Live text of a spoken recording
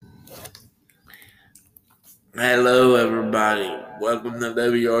Hello, everybody. Welcome to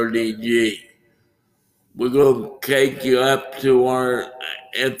rdddddgg. We're going to take you up to our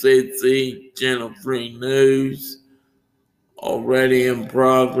SAC Channel 3 news, already in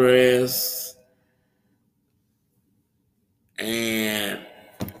progress. And,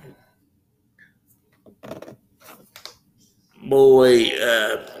 boy,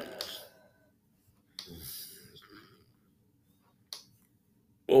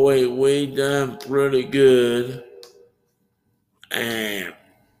 we done pretty good. And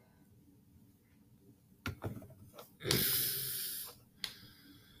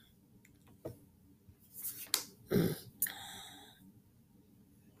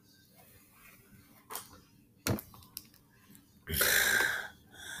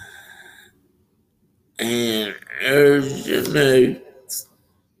there's your news.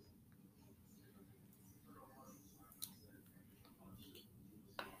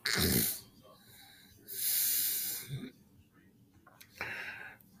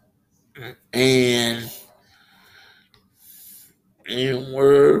 And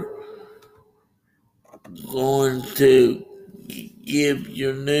we're going to give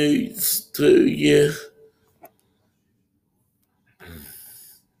your news to you.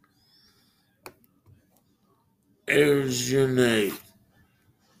 Here's your news.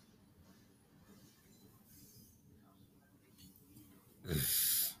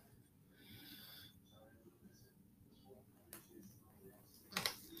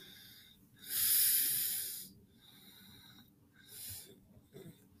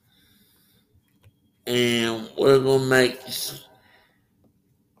 And we're gonna make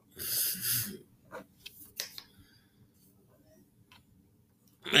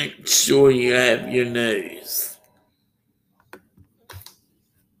sure you have your news.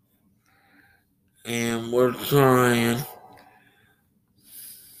 And we're trying.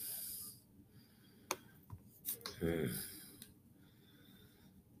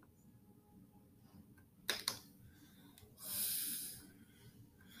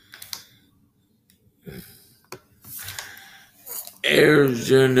 Here's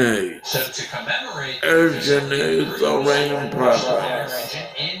your news. So to commemorate, here's your news already in progress.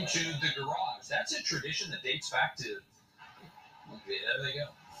 Into the garage. That's a tradition that dates back to, there they go,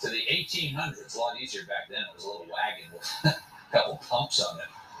 to the 1800s. A lot easier back then. It was a little wagon with a couple pumps on it.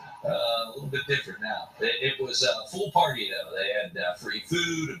 A little bit different now. It was a full party, though. They had free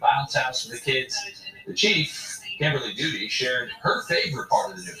food, a bounce house for the kids. The chief, Kimberly Duty, shared her favorite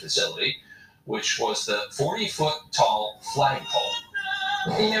part of the new facility, which was the 40-foot tall flagpole.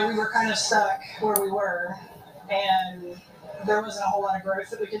 You know, we were kind of stuck where we were, and there wasn't a whole lot of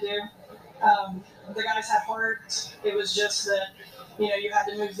growth that we could do. The guys had heart. It was just that, you know, you had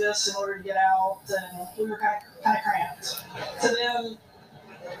to move this in order to get out, and we were kind of cramped. To them,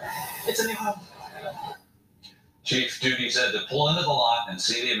 it's a new home. Chief Duty said to pull into the lot and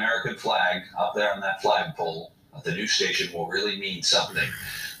see the American flag up there on that flagpole at the new station will really mean something.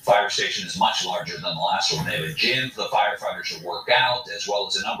 Fire station is much larger than the last one. They have a gym for the firefighters to work out, as well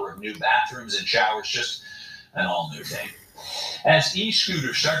as a number of new bathrooms and showers, just an all-new thing. As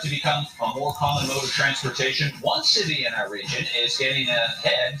e-scooters start to become a more common mode of transportation, one city in our region is getting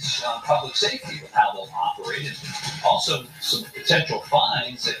ahead on public safety with how they'll operate, and also some potential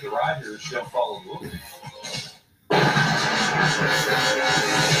fines if the riders don't follow the rules.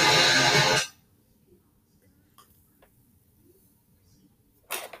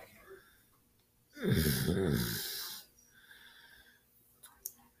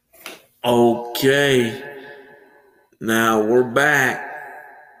 Okay, now we're back.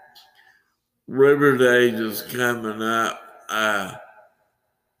 River Days is coming up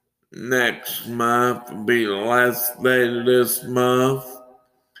next month. It'll be the last day of this month,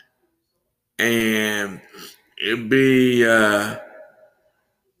 and it'll be I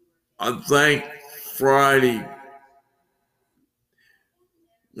think Friday.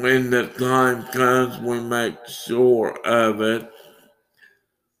 When the time comes, we make sure of it.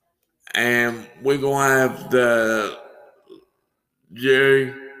 And we're going to have the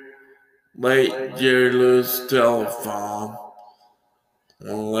late Jerry Lewis telethon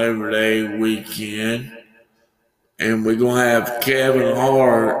on Labor Day weekend. And we're going to have Kevin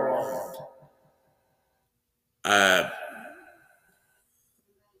Hart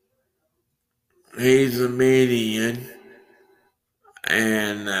he's a comedian,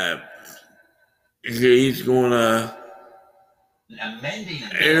 and he's going to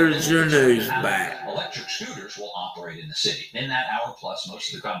here's your news back. Electric scooters will operate in the city. In that hour plus,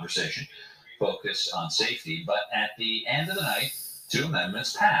 most of the conversation focused on safety. But at the end of the night, two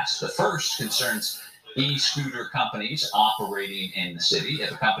amendments passed. The first concerns e-scooter companies operating in the city.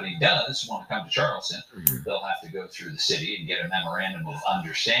 If a company does want to come to Charleston, they'll have to go through the city and get a memorandum of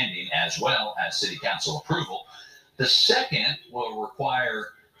understanding as well as city council approval. The second will require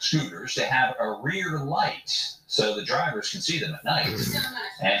scooters to have a rear light so the drivers can see them at night.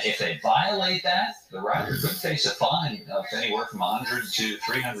 And if they violate that, the rider could face a fine of anywhere from $100 to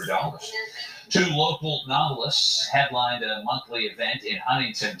 $300. Two local novelists headlined a monthly event in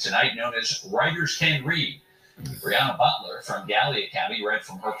Huntington tonight known as Writers Can Read. Brianna Butler from Gallia County read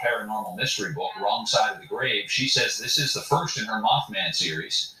from her paranormal mystery book, Wrong Side of the Grave. She says this is the first in her Mothman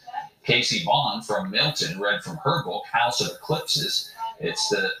series. Casey Bond from Milton read from her book, House of Eclipses. It's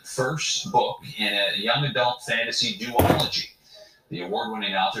the first book in a young adult fantasy duology. The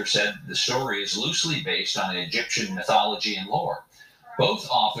award-winning author said the story is loosely based on Egyptian mythology and lore. Both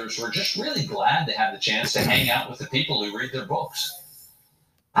authors were just really glad to have the chance to hang out with the people who read their books.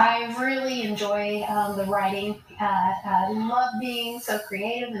 I really enjoy the writing. I love being so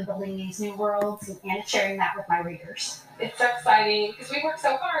creative and building these new worlds and sharing that with my readers. It's so exciting because we work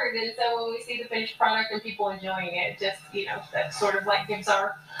so hard, and so when we see the finished product and people enjoying it, just that sort of like gives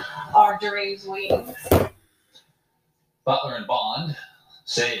our dreams wings. Butler and Bond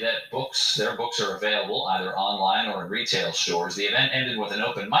say that their books are available either online or in retail stores. The event ended with an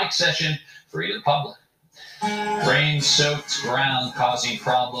open mic session free to the public. Rain-soaked ground causing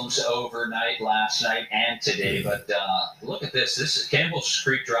problems overnight last night and today. But look at this. This is Campbell's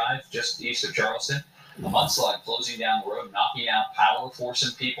Creek Drive, just east of Charleston. A mudslide closing down the road, knocking out power,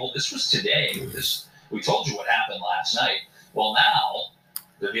 forcing people. This was today. We told you what happened last night. Well, now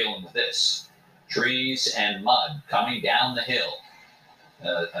they're dealing with this. Trees and mud coming down the hill.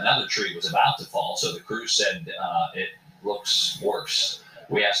 Another tree was about to fall, so the crew said it looks worse.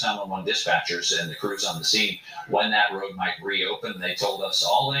 We asked 911 dispatchers and the crews on the scene when that road might reopen. They told us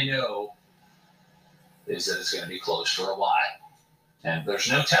all they know is that it's going to be closed for a while. And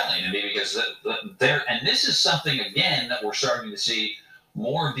there's no telling. I mean, because and this is something, again, that we're starting to see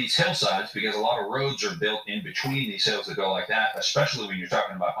more of these hillsides because a lot of roads are built in between these hills that go like that, especially when you're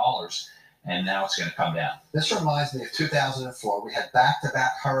talking about haulers. And now it's going to come down. This reminds me of 2004. We had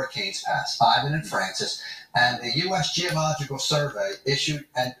back-to-back hurricanes pass, Ivan and Francis, and the U.S. Geological Survey issued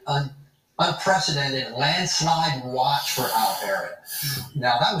an unprecedented landslide watch for our area.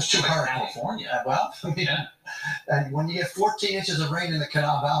 Now, that was two hurricanes. California. Well, yeah. And when you get 14 inches of rain in the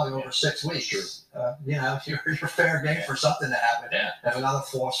Kanawha Valley over 6 weeks, you're fair game for something to happen if another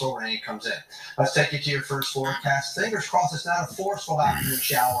forceful rain comes in. Let's take you to your first forecast. Fingers crossed it's not a forceful afternoon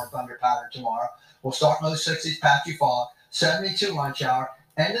shower or thunder pattern tomorrow. We'll start low 60s, patchy fog, 72 lunch hour.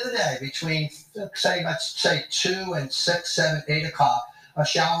 End of the day, between, let's say 2 and 6, 7, 8 o'clock, a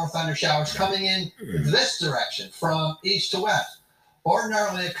shower or thunder showers coming in this direction from east to west.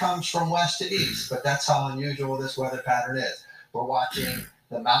 Ordinarily, it comes from west to east, but that's how unusual this weather pattern is. We're watching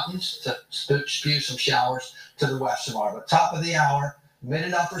the mountains to spew some showers to the west tomorrow. But top of the hour, mid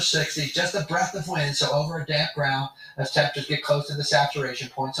and upper 60s, just a breath of wind, so over a damp ground as temperatures get close to the saturation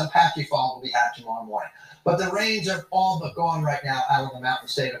point. Some patchy fog will be had tomorrow morning. But the rains are all but gone right now out of the mountain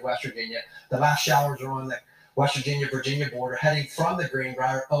state of West Virginia. The last showers are on the West Virginia-Virginia border, heading from the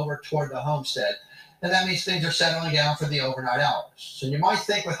Greenbrier over toward the homestead. And that means things are settling down for the overnight hours. So you might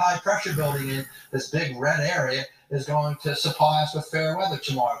think with high pressure building in, this big red area is going to supply us with fair weather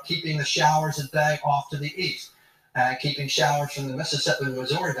tomorrow, keeping the showers at bay off to the east, and keeping showers from the Mississippi and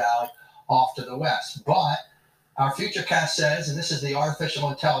Missouri Valley off to the west. But our futurecast says, and this is the artificial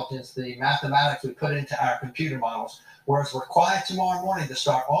intelligence, the mathematics we put into our computer models, whereas we're quiet tomorrow morning to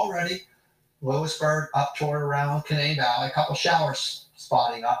start already, Lewisburg up toward around Canaan Valley, a couple showers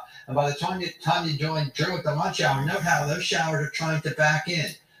spotting up. And by the time you join Drew at the lunch hour, note how those showers are trying to back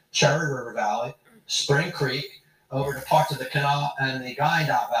in. Cherry River Valley, Spring Creek, over to parts of the Kanawha and the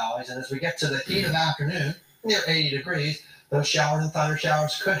Wyandotte valleys. And as we get to the heat of afternoon, near 80 degrees, those showers and thunder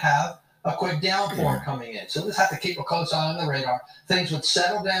showers could have a quick downpour coming in. So we'll just have to keep a close eye on the radar. Things would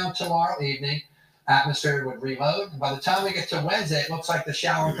settle down tomorrow evening. Atmosphere would reload. By the time we get to Wednesday, it looks like the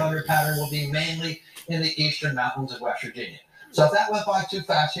shower and thunder pattern will be mainly in the eastern mountains of West Virginia. So if that went by too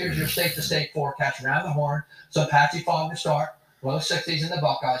fast, here's your state-to-state forecast around the horn. So patchy fog to start, low 60s in the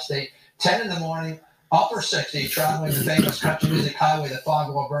Buckeye State. 10 in the morning, upper 60s, traveling the famous country music highway. The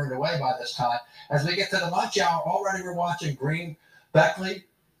fog will have burned away by this time. As we get to the lunch hour, already we're watching Beckley,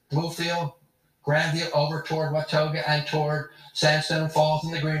 Bluefield, Grandview over toward Watauga and toward Sandstone Falls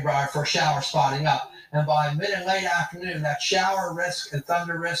and the Greenbrier for shower spotting up. And by mid and late afternoon, that shower risk and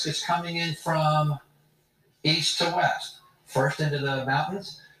thunder risk is coming in from east to west. First into the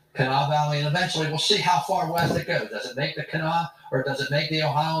mountains, Kanawha Valley, and eventually we'll see how far west it goes. Does it make the Kanawha or does it make the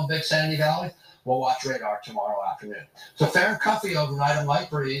Ohio and Big Sandy Valley? We'll watch radar tomorrow afternoon. So fair and comfy overnight, a light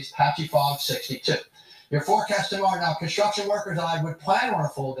breeze, patchy fog, 62. Your forecast tomorrow. Now, construction workers, I would plan on a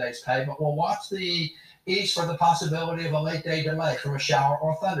full day's pay, but we'll watch the east for the possibility of a late day delay from a shower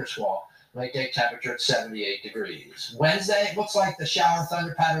or thunder squall. Late day temperature at 78 degrees. Wednesday, it looks like the shower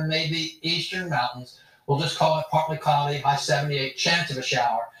thunder pattern may be eastern mountains. We'll just call it partly cloudy, high 78, chance of a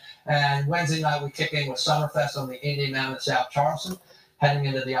shower. And Wednesday night, we kick in with Summerfest on the Indian Mountain in South Charleston, heading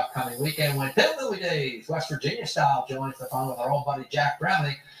into the upcoming weekend when Hillbilly Days, West Virginia style, joins the fun with our old buddy Jack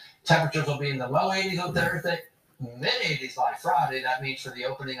Browning. Temperatures will be in the low 80s on Thursday, mid-80s by Friday. That means for the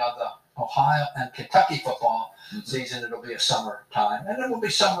opening of the Ohio and Kentucky football season, it'll be a summer time. And it will be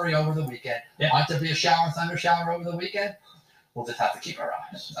summery over the weekend. Yeah. Might there be a thunder shower over the weekend? We'll just have to keep our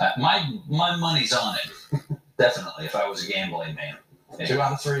eyes. My money's on it. Definitely, if I was a gambling man. 2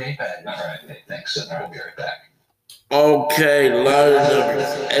 out of 3 ain't bad. All right, hey, thanks. All right, we'll be right back. Okay, low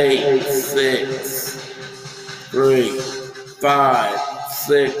numbers 8, 6, 3, 5,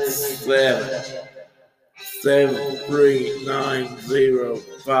 6, 7, 7, 3, 9, 0,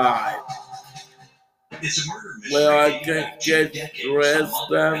 5. It's a murder mystery. Well, I can't get the rest of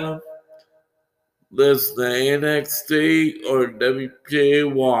them. Listen to NXT or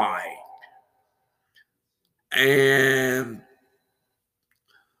WPY. And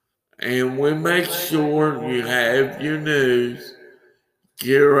we make sure you have your news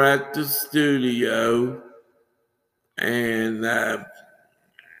here at the studio and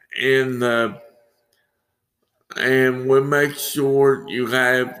we make sure you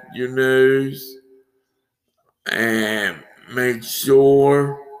have your news and make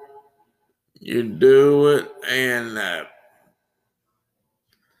sure you do it and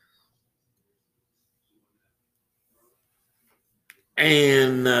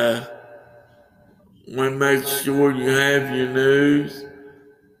we make sure you have your news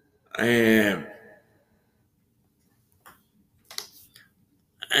and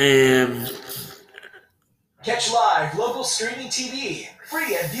catch live local streaming TV,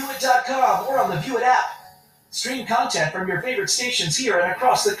 free at viewit.com or on the View It app. Stream content from your favorite stations here and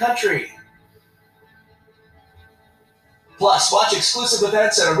across the country. Plus, watch exclusive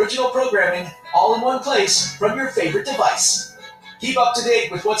events and original programming all in one place from your favorite device. Keep up to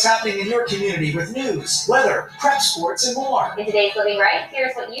date with what's happening in your community with news, weather, prep sports, and more. In today's Living Right,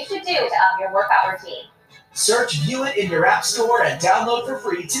 here's what you should do to up your workout routine. Search View It in your app store and download for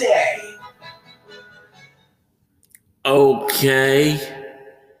free today. okay.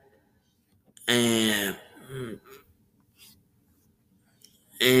 And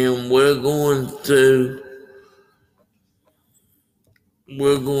we're going to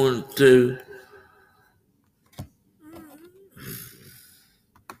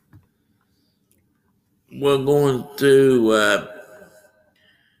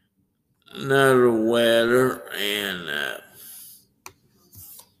another weather and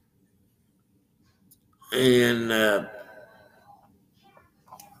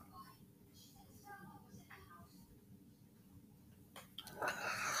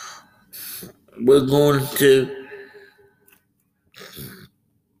we're going to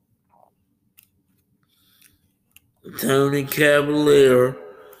Tony Cavalier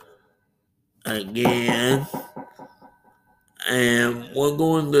again, and we're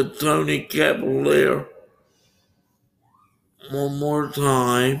going to Tony Cavalier one more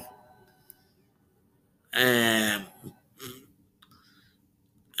time, and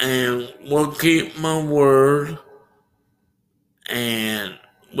we'll keep my word, and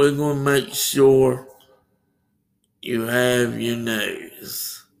we're going to make sure you have your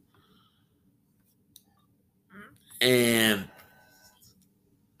news. And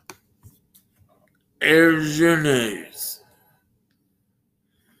here's your news.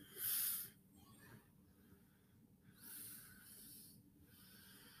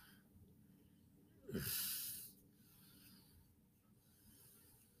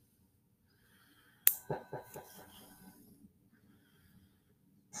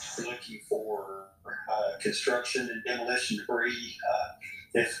 We're looking for construction and demolition debris.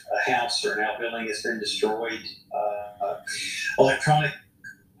 If a house or an outbuilding has been destroyed, electronic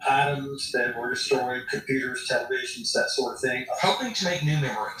items that were destroyed, computers, televisions, that sort of thing. Hoping to make new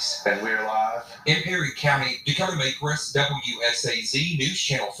memories. And we're live. In Perry County, Dakota Makeress, WSAZ News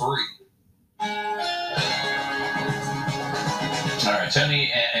Channel 3. All right,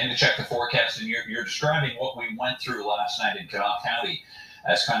 Tony, and to check the forecast, and you're describing what we went through last night in Kanawha County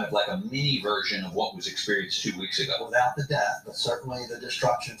as kind of like a mini version of what was experienced 2 weeks ago. Without the death, but certainly the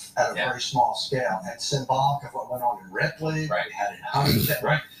destruction at a very small scale. And symbolic of what went on in Ripley, Right. we had in Huntington.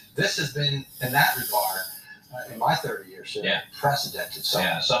 Right. This has been, in that regard, in my 30 years here. Yeah. Precedented summer.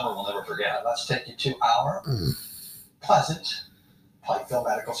 Yeah, summer we'll never forget. Let's take you to our pleasant Pikeville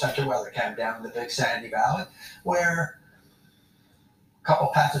Medical Center weather cam down in the Big Sandy Valley, where a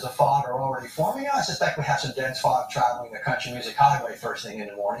couple patches of fog are already forming. I suspect we have some dense fog traveling the Country Music Highway first thing in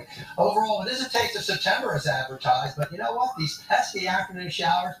the morning. Overall, it is a taste of September as advertised, but you know what? These pesky afternoon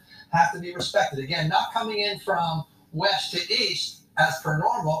showers have to be respected. Again, not coming in from west to east as per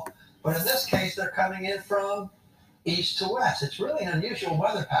normal, but in this case, they're coming in from east to west. It's really an unusual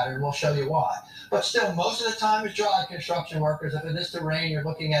weather pattern. We'll show you why. But still, most of the time is dry, construction workers. If it is to rain, you're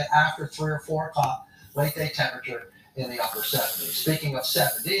looking at after 3 or 4 o'clock, late day temperature in the upper 70s. Speaking of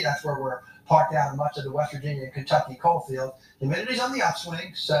 70, that's where we're parked out in much of the West Virginia and Kentucky coal field. Humidity's on the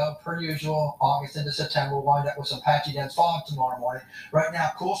upswing, so per usual, August into September, we'll wind up with some patchy dense fog tomorrow morning. Right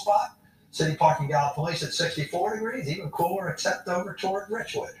now, cool spot, City Park and Gallipolis at 64 degrees, even cooler except over toward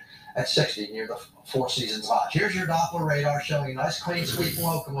Richwood at 60 near the Four Seasons Lodge. Here's your Doppler radar showing a nice clean sweep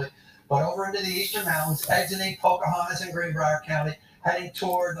locally, but over into the eastern mountains, exiting Pocahontas and Greenbrier County, heading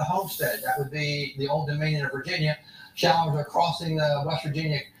toward the Homestead. That would be the Old Dominion of Virginia. Showers are crossing the West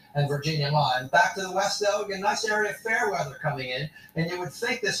Virginia and Virginia line. Back to the west, though, again, nice area of fair weather coming in, and you would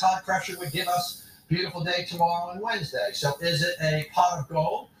think this high pressure would give us a beautiful day tomorrow and Wednesday. So is it a pot of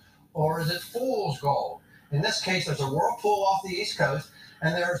gold, or is it fool's gold? In this case, there's a whirlpool off the east coast,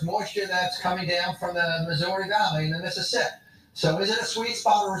 and there's moisture that's coming down from the Missouri Valley and the Mississippi. So is it a sweet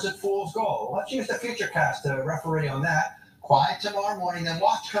spot, or is it fool's gold? Let's use the Futurecast to referee on that. Quiet tomorrow morning, then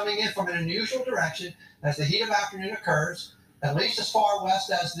watch coming in from an unusual direction as the heat of afternoon occurs, at least as far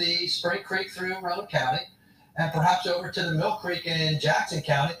west as the Spring Creek through Rowan County, and perhaps over to the Mill Creek in Jackson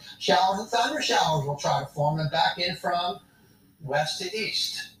County. Showers and thunder showers will try to form, and back in from west to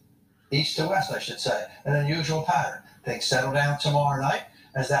east to west, I should say, an unusual pattern. Things settle down tomorrow night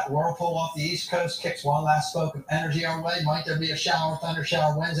as that whirlpool off the east coast kicks one last spoke of energy our way. Might there be a shower, thunder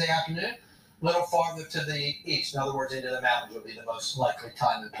shower Wednesday afternoon? A little farther to the east, in other words, into the mountains would be the most likely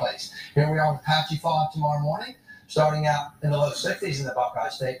time and place. Here we are with patchy fog tomorrow morning, starting out in the low 60s in the Buckeye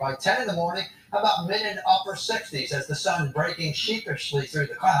State. By 10 in the morning, about mid and upper 60s as the sun is breaking sheepishly through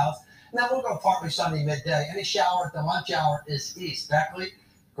the clouds. And then we'll go partly sunny midday. Any shower at the lunch hour is east. Beckley,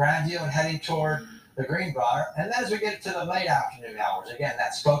 Grandview, and heading toward the Greenbrier. And then as we get to the late afternoon hours, again,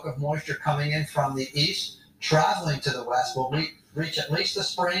 that spoke of moisture coming in from the east, traveling to the west, will reach at least the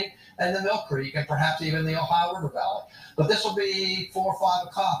Spring and the Mill Creek, and perhaps even the Ohio River Valley. But this will be 4 or 5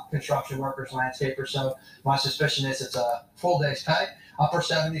 o'clock, construction workers, landscapers, so my suspicion is it's a full day's pay, upper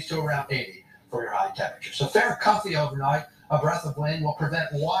 70s to around 80 for your high temperature. So fair and comfy overnight. A breath of wind will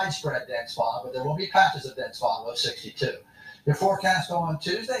prevent widespread dense fog, but there will be patches of dense fog, low 62. Your forecast on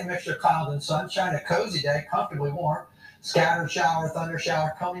Tuesday, mixture of clouds and sunshine, a cozy day, comfortably warm. Scattered shower, thunder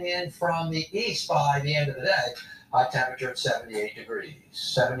shower coming in from the east by the end of the day. High temperature at 78 degrees.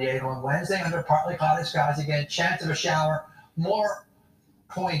 78 on Wednesday under partly cloudy skies again. Chance of a shower, more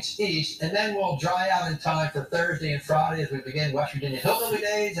points east, and then we'll dry out in time for Thursday and Friday as we begin West Virginia Hillbilly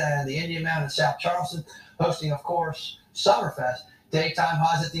Days and the Indian Mountain in South Charleston, hosting, of course, Summerfest. Daytime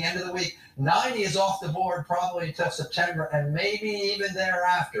highs at the end of the week. 90 is off the board probably until September and maybe even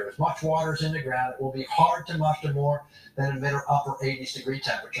thereafter. As much water is in the ground, it will be hard to muster more than a mid or upper 80s degree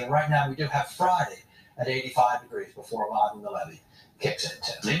temperature. And right now we do have Friday at 85 degrees before Live in the Levee kicks in,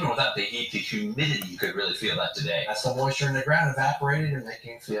 Tim. Even without the heat, the humidity, you could really feel that today. That's the moisture in the ground evaporating and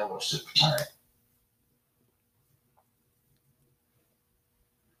making it feel a little soup. All right.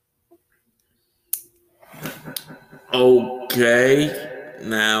 Okay,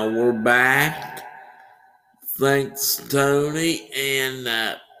 now we're back. Thanks, Tony, and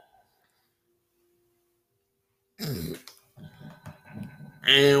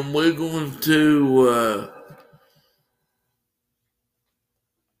we're going to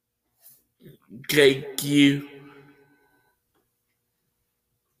take you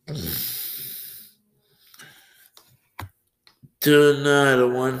to another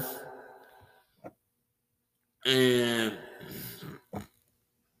one, and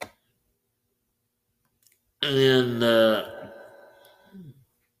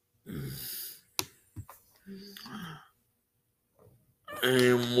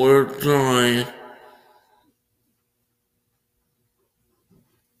we're trying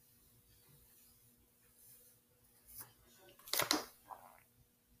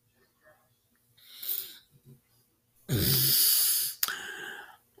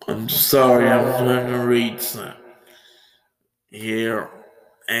I'm sorry, I was trying to read something here,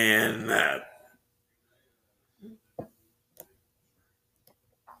 and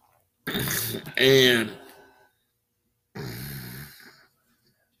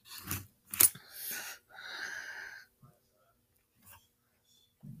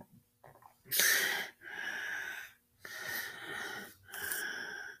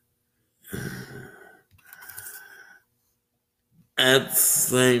at the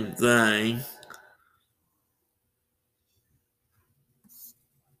same thing.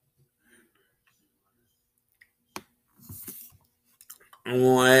 I'm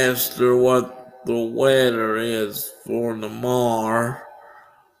going to ask her what the weather is for tomorrow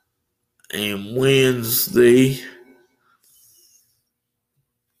and Wednesday.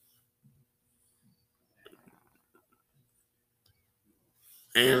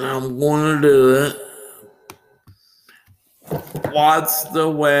 And I'm going to do it. What's the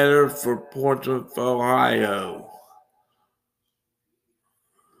weather for Portsmouth, Ohio?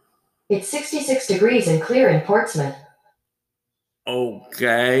 It's 66 degrees and clear in Portsmouth.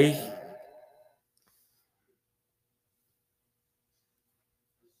 Okay.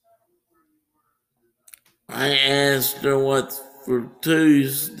 I asked her what's for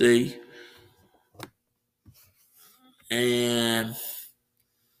Tuesday. And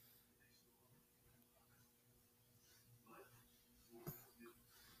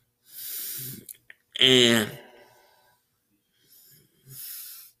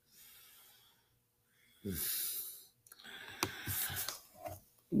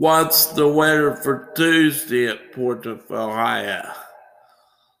what's the weather for Tuesday at Portsmouth, Ohio?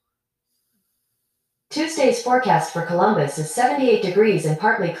 Tuesday's forecast for Columbus is 78 degrees and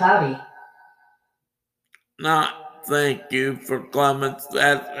partly cloudy. Not thank you for Columbus.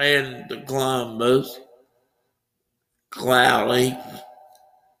 That's heading to Columbus. Cloudy.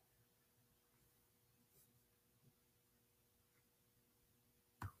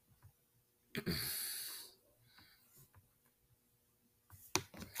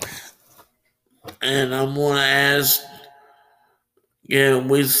 And I'm going to ask,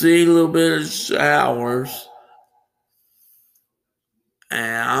 we see a little bit of showers.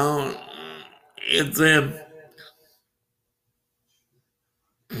 And it's in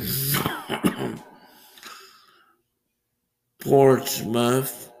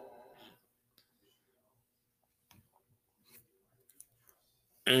Portsmouth.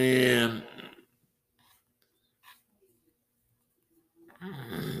 And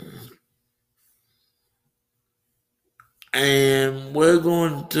we're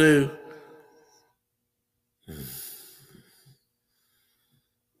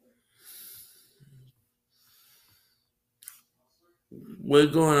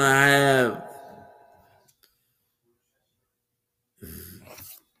going to have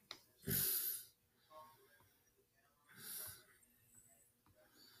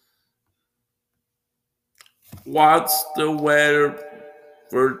what's the weather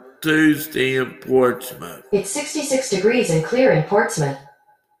for Tuesday in Portsmouth? It's 66 degrees and clear in Portsmouth.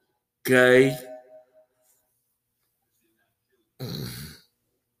 Okay.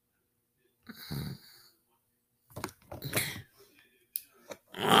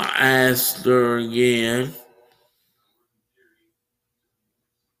 I asked her again.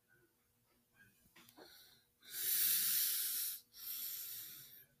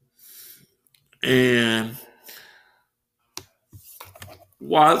 And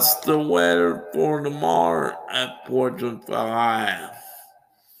what's the weather for tomorrow at Portsmouth, Ohio?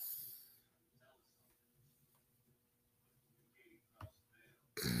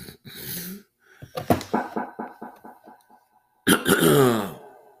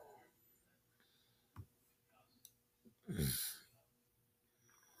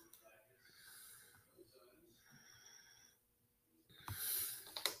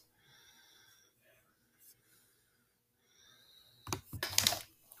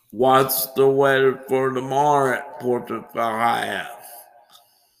 What's the weather for tomorrow at Portsmouth, Ohio?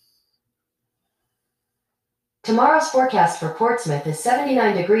 Tomorrow's forecast for Portsmouth is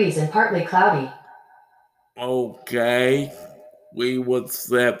 79 degrees and partly cloudy. Okay, we would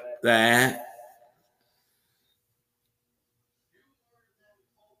accept that.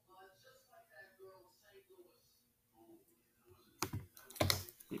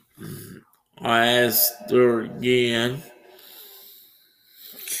 I asked her again.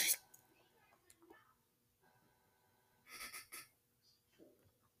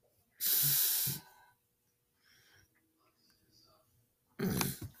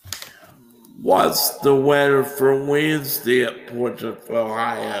 What's the weather for Wednesday at Portsmouth,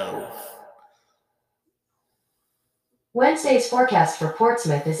 Ohio? Wednesday's forecast for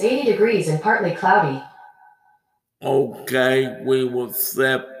Portsmouth is 80 degrees and partly cloudy. Okay, we will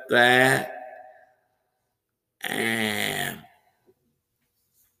accept that. And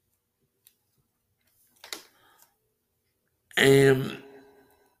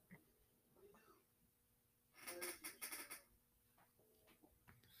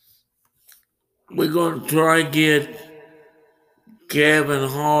we're going to try to get Kevin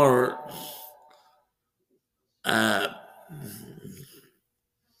Hart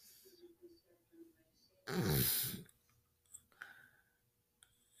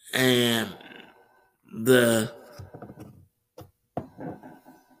And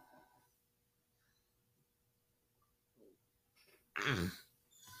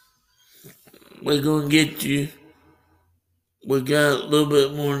we're gonna get you. We got a little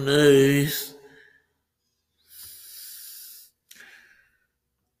bit more news.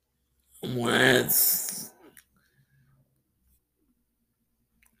 With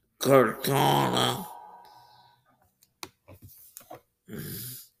Cortana.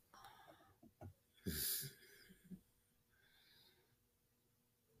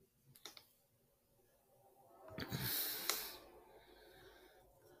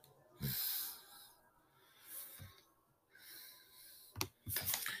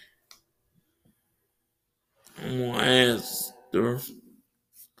 I'm gonna ask her.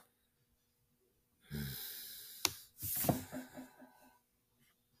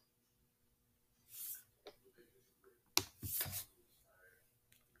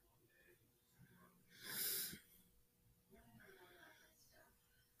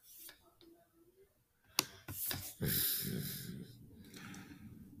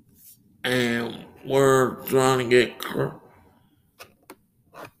 And we're trying to get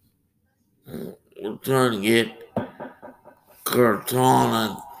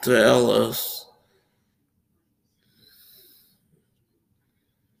Cortana to tell us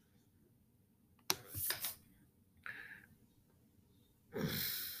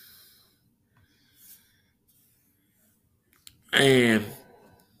and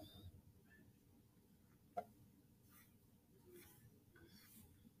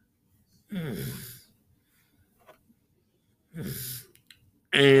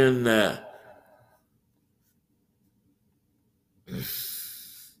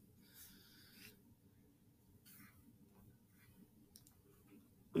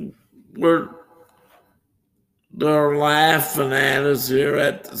they're laughing at us here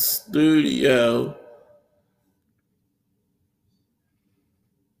at the studio.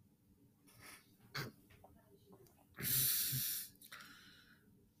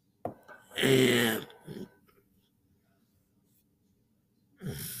 And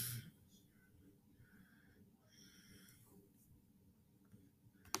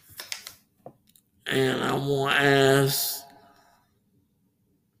I'm gonna ask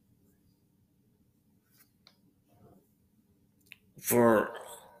for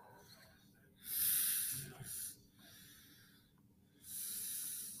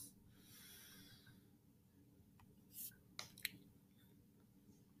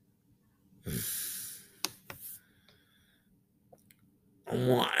I'm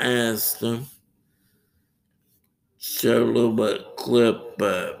gonna ask them, show a little bit clip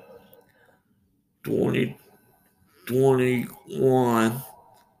 2021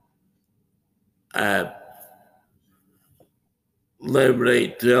 at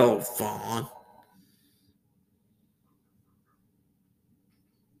Liberty Telephone.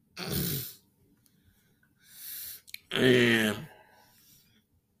 And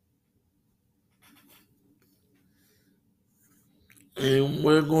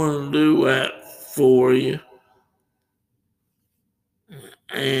we're going to do that for you.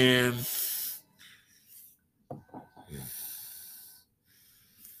 And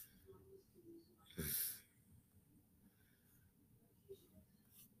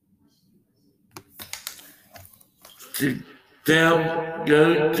to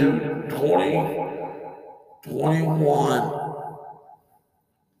go to 2021.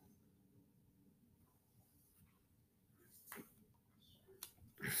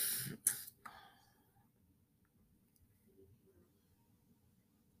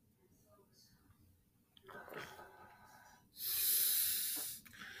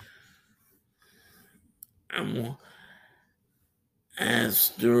 I'm going to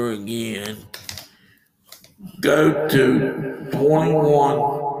ask her again. Go to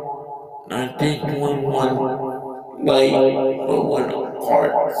 1921 late Owen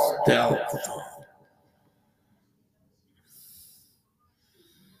Parts Telephone.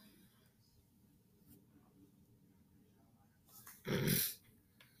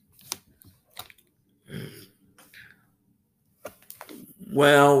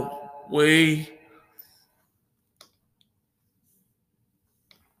 Well, we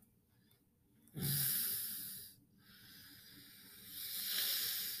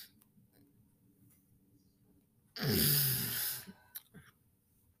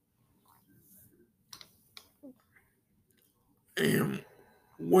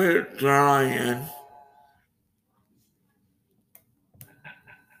we're trying